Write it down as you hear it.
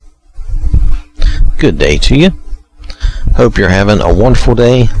good day to you. Hope you're having a wonderful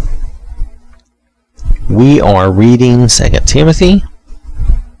day. We are reading 2 Timothy.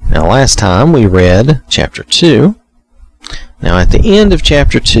 Now, last time we read chapter 2. Now, at the end of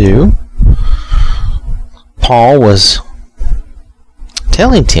chapter 2, Paul was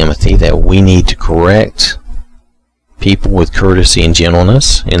telling Timothy that we need to correct people with courtesy and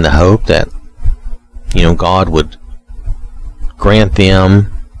gentleness in the hope that, God would grant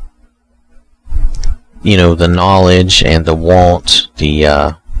them, the knowledge and the want,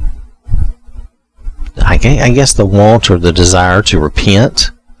 I guess the want or the desire to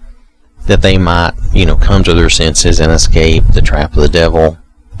repent, that they might, come to their senses and escape the trap of the devil,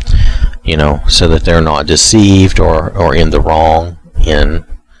 so that they're not deceived or in the wrong in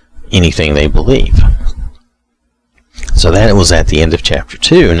anything they believe. So that was at the end of chapter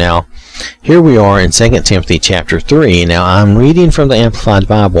 2. Now, here we are in 2 Timothy chapter 3. Now, I'm reading from the Amplified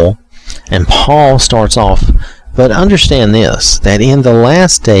Bible, and Paul starts off, but understand this, that in the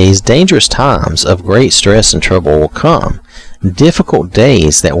last days, dangerous times of great stress and trouble will come, difficult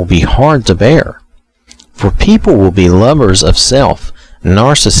days that will be hard to bear. For people will be lovers of self,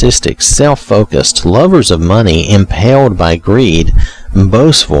 narcissistic, self-focused, lovers of money, impelled by greed,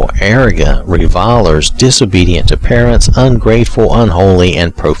 boastful, arrogant, revilers, disobedient to parents, ungrateful, unholy,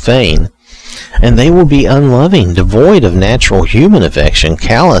 and profane. And they will be unloving, devoid of natural human affection,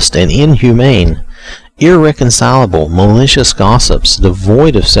 calloused and inhumane, irreconcilable, malicious gossips,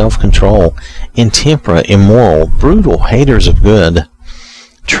 devoid of self-control, intemperate, immoral, brutal, haters of good,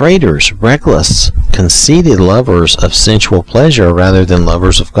 traitors, reckless, conceited, lovers of sensual pleasure rather than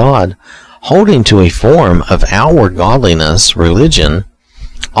lovers of God, holding to a form of outward godliness, religion,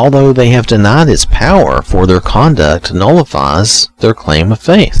 although they have denied its power, for their conduct nullifies their claim of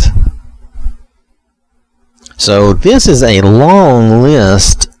faith. So this is a long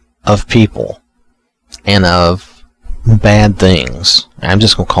list of people and of bad things. I'm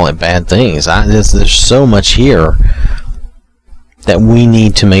just going to call it bad things. There's so much here that we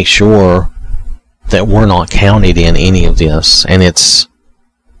need to make sure that we're not counted in any of this. And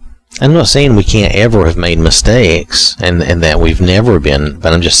I'm not saying we can't ever have made mistakes and that we've never been,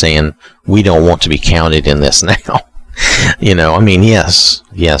 but I'm just saying we don't want to be counted in this now.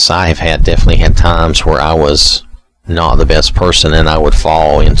 Yes, I have definitely had times where I was not the best person and I would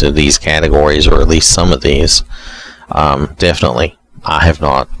fall into these categories, or at least some of these. Definitely, I have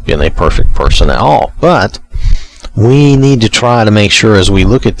not been a perfect person at all, but we need to try to make sure as we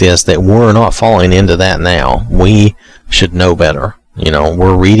look at this that we're not falling into that now. We should know better.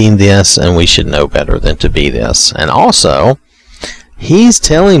 We're reading this and we should know better than to be this. And also, he's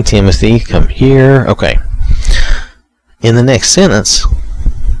telling Timothy, come here. Okay. In the next sentence,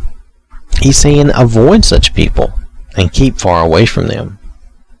 he's saying avoid such people and keep far away from them.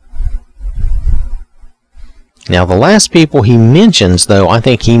 Now, the last people he mentions, though, I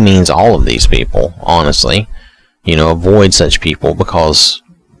think he means all of these people, honestly. Avoid such people because,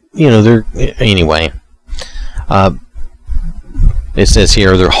 they're, anyway. It says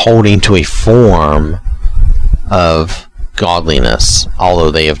here they're holding to a form of godliness, although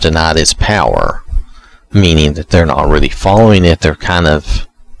they have denied its power, meaning that they're not really following it. They're kind of,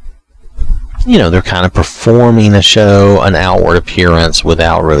 they're kind of performing a show, an outward appearance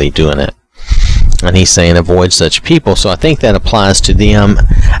without really doing it. And he's saying avoid such people. So I think that applies to them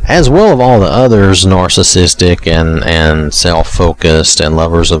as well of all the others, narcissistic and self-focused and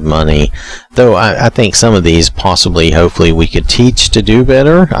lovers of money. Though I think some of these possibly, hopefully, we could teach to do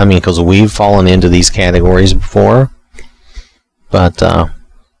better. Because we've fallen into these categories before. But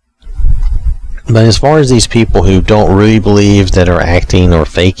as far as these people who don't really believe, that are acting or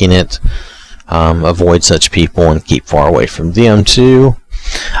faking it, avoid such people and keep far away from them too.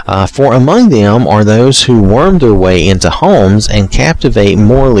 For among them are those who worm their way into homes and captivate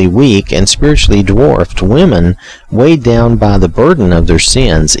morally weak and spiritually dwarfed women, weighed down by the burden of their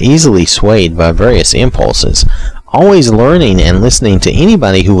sins, easily swayed by various impulses, always learning and listening to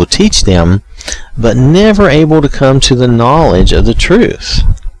anybody who will teach them, but never able to come to the knowledge of the truth.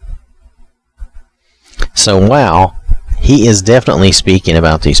 So, wow, he is definitely speaking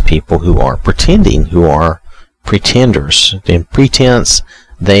about these people who are pretending, who are pretenders. In pretense,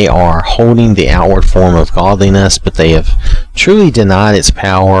 they are holding the outward form of godliness, but they have truly denied its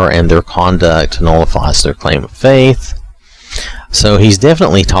power, and their conduct nullifies their claim of faith. So he's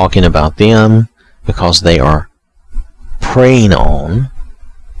definitely talking about them because they are preying on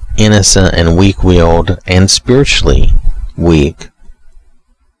innocent and weak-willed and spiritually weak.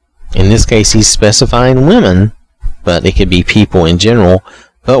 In this case, he's specifying women, but it could be people in general,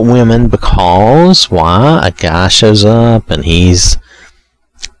 but women, because, why? A guy shows up and he's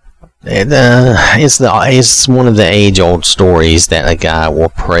It's one of the age-old stories that a guy will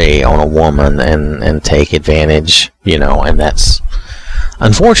prey on a woman and take advantage, and that's,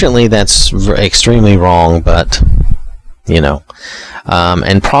 unfortunately, that's extremely wrong, but,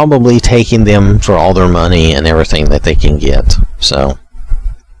 and probably taking them for all their money and everything that they can get. So,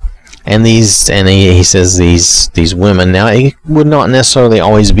 and he says these women, now it would not necessarily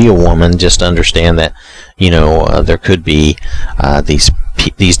always be a woman, just understand that, there could be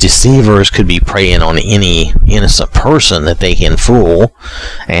these deceivers could be preying on any innocent person that they can fool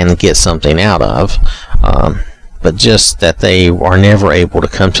and get something out of, but just that they are never able to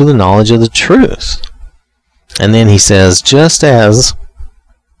come to the knowledge of the truth. And then he says, just as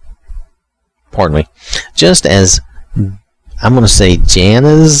I'm going to say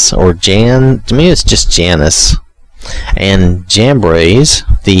Jannes, or to me it's just Jannes, and Jambres,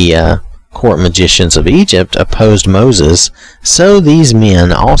 the court magicians of Egypt, opposed Moses, so these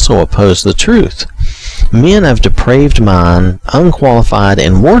men also oppose the truth. Men of depraved mind, unqualified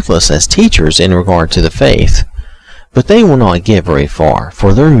and worthless as teachers in regard to the faith. But they will not get very far,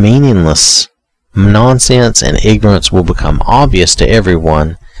 for their meaningless nonsense and ignorance will become obvious to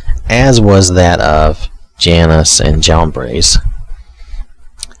everyone, as was that of Jannes and Jambres.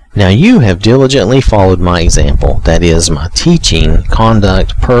 Now you have diligently followed my example, that is, my teaching,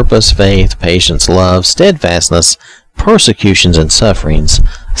 conduct, purpose, faith, patience, love, steadfastness, persecutions, and sufferings,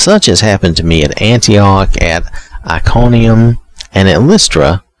 such as happened to me at Antioch, at Iconium, and at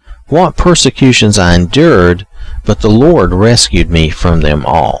Lystra. What persecutions I endured, but the Lord rescued me from them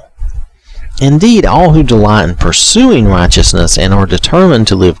all. Indeed, all who delight in pursuing righteousness and are determined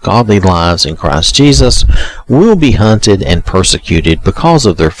to live godly lives in Christ Jesus will be hunted and persecuted because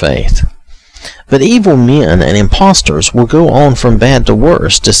of their faith. But evil men and impostors will go on from bad to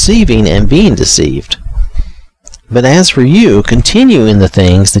worse, deceiving and being deceived. But as for you, continue in the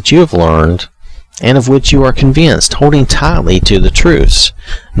things that you have learned and of which you are convinced, holding tightly to the truths,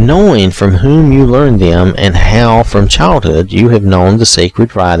 knowing from whom you learned them and how from childhood you have known the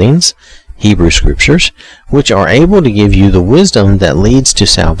sacred writings, Hebrew Scriptures, which are able to give you the wisdom that leads to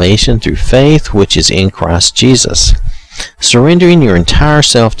salvation through faith which is in Christ Jesus, surrendering your entire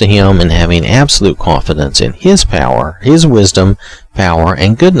self to Him and having absolute confidence in His power, His wisdom, power,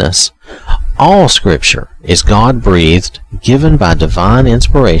 and goodness. All Scripture is God-breathed, given by divine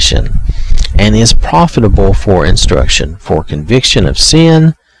inspiration, and is profitable for instruction, for conviction of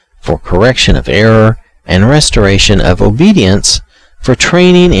sin, for correction of error, and restoration of obedience, for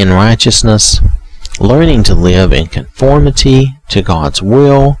training in righteousness, learning to live in conformity to God's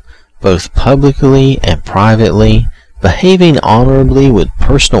will, both publicly and privately, behaving honorably with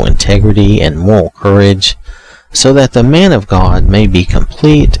personal integrity and moral courage, so that the man of God may be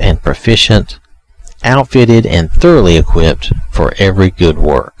complete and proficient, outfitted and thoroughly equipped for every good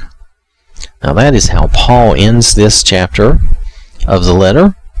work. Now that is how Paul ends this chapter of the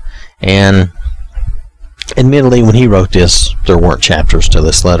letter, and admittedly, when he wrote this, there weren't chapters to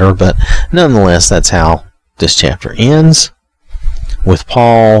this letter, but nonetheless, that's how this chapter ends, with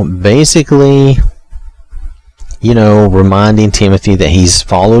Paul basically, reminding Timothy that he's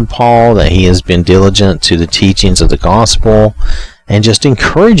followed Paul, that he has been diligent to the teachings of the gospel, and just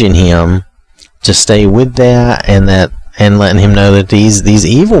encouraging him to stay with that, and letting him know that these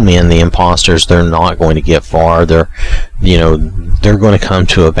evil men, the imposters, they're not going to get far. They're going to come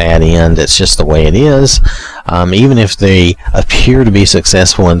to a bad end. It's just the way it is. Even if they appear to be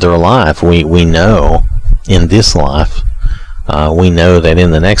successful in their life, we know in this life, we know that in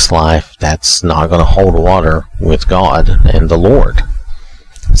the next life, that's not going to hold water with God and the Lord.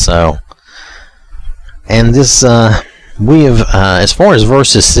 So, and this, we have, as far as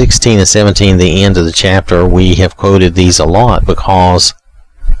verses 16 and 17, the end of the chapter, we have quoted these a lot because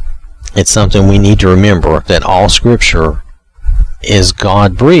it's something we need to remember, that all Scripture is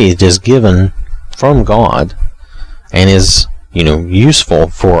God-breathed, is given from God, and is, useful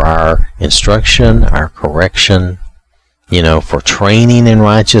for our instruction, our correction, for training in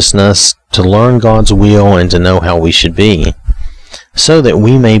righteousness, to learn God's will and to know how we should be, so that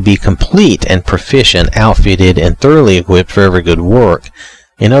we may be complete and proficient, outfitted, and thoroughly equipped for every good work.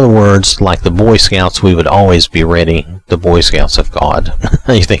 In other words, like the Boy Scouts, we would always be ready, the Boy Scouts of God,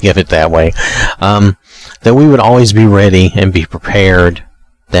 you think of it that way, that we would always be ready and be prepared,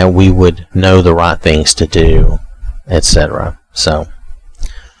 that we would know the right things to do, etc. So,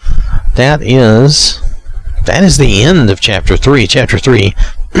 that is the end of chapter 3. Chapter 3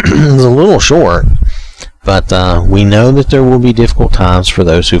 is a little short, but we know that there will be difficult times for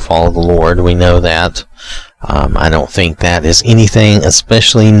those who follow the Lord. We know that. I don't think that is anything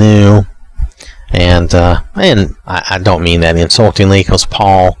especially new. And I don't mean that insultingly, because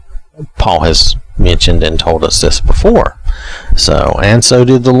Paul Paul has mentioned and told us this before. So, and so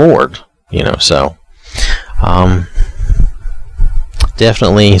did the Lord, so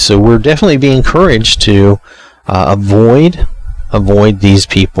definitely, so we're definitely being encouraged to avoid these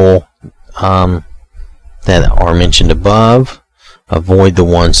people that are mentioned above. Avoid the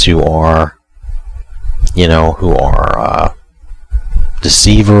ones who are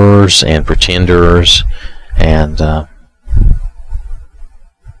deceivers and pretenders, and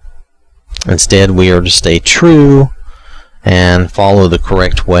instead we are to stay true and follow the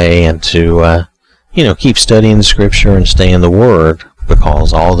correct way, and to keep studying the Scripture and stay in the Word,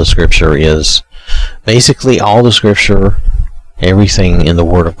 because all the Scripture is basically everything in the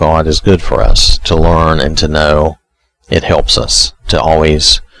Word of God is good for us to learn and to know. It helps us to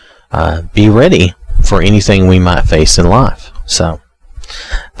always be ready for anything we might face in life. So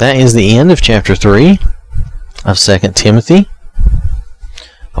that is the end of chapter 3 of 2 Timothy.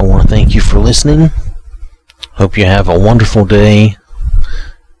 I want to thank you for listening. Hope you have a wonderful day.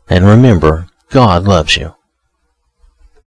 And remember, God loves you.